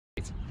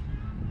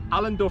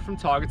Alan Duff from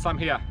TargetSlam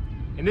here.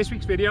 In this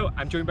week's video,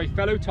 I'm joined by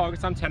fellow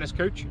TargetSlam tennis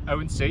coach,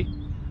 Owen,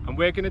 and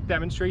we're going to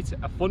demonstrate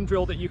a fun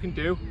drill that you can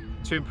do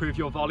to improve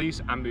your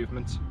volleys and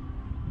movement.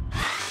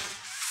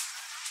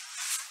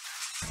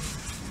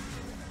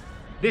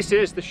 This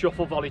is the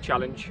shuffle volley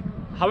challenge.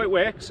 How it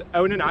works,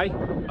 Owen and I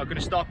are going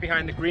to start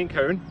behind the green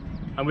cone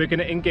and we're going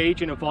to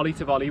engage in a volley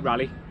to volley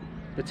rally.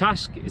 The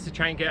task is to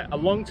try and get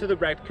along to the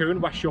red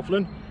cone while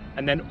shuffling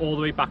and then all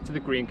the way back to the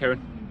green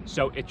cone.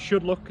 So it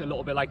should look a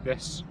little bit like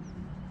this.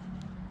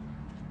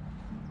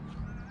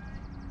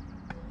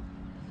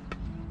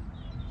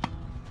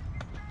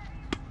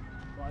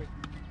 Right.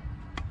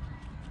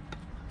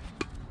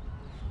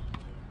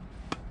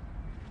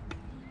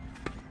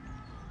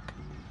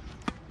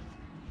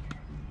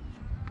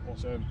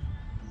 Awesome.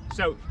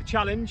 So the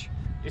challenge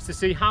is to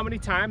see how many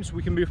times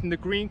we can move from the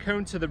green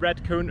cone to the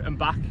red cone and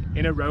back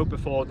in a row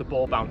before the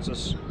ball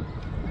bounces.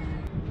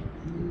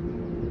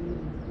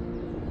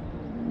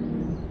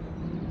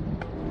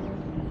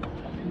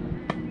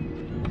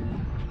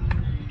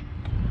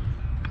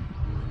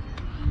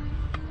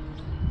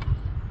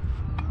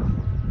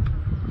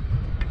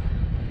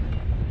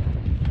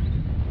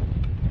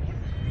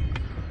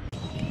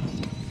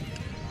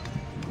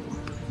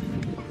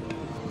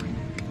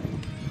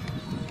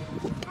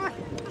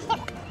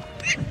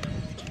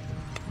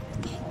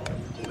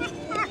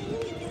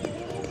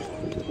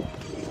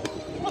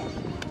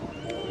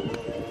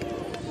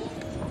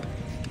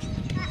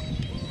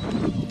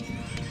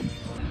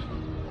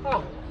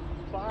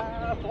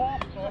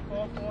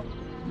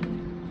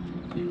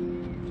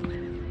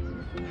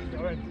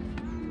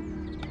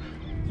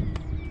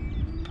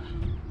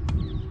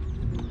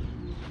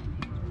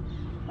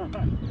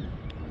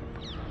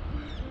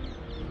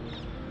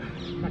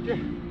 Thank you.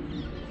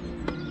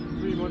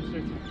 3 months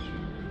straight.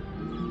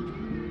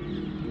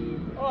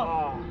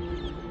 Oh.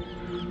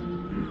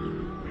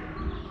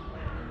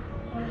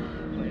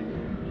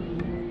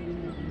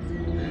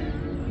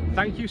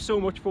 Thank you so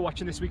much for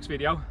watching this week's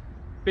video.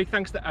 Big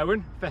thanks to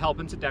Owen for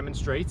helping to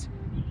demonstrate.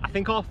 I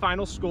think our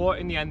final score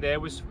in the end there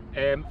was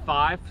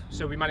 5,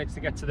 so we managed to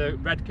get to the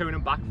red cone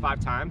and back 5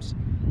 times.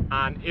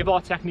 And if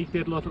our technique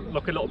did look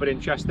a little bit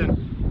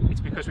interesting,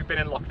 it's because we've been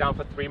in lockdown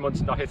for 3 months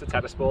and not hit a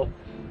tennis ball.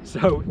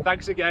 So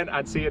thanks again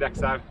and see you next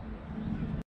time.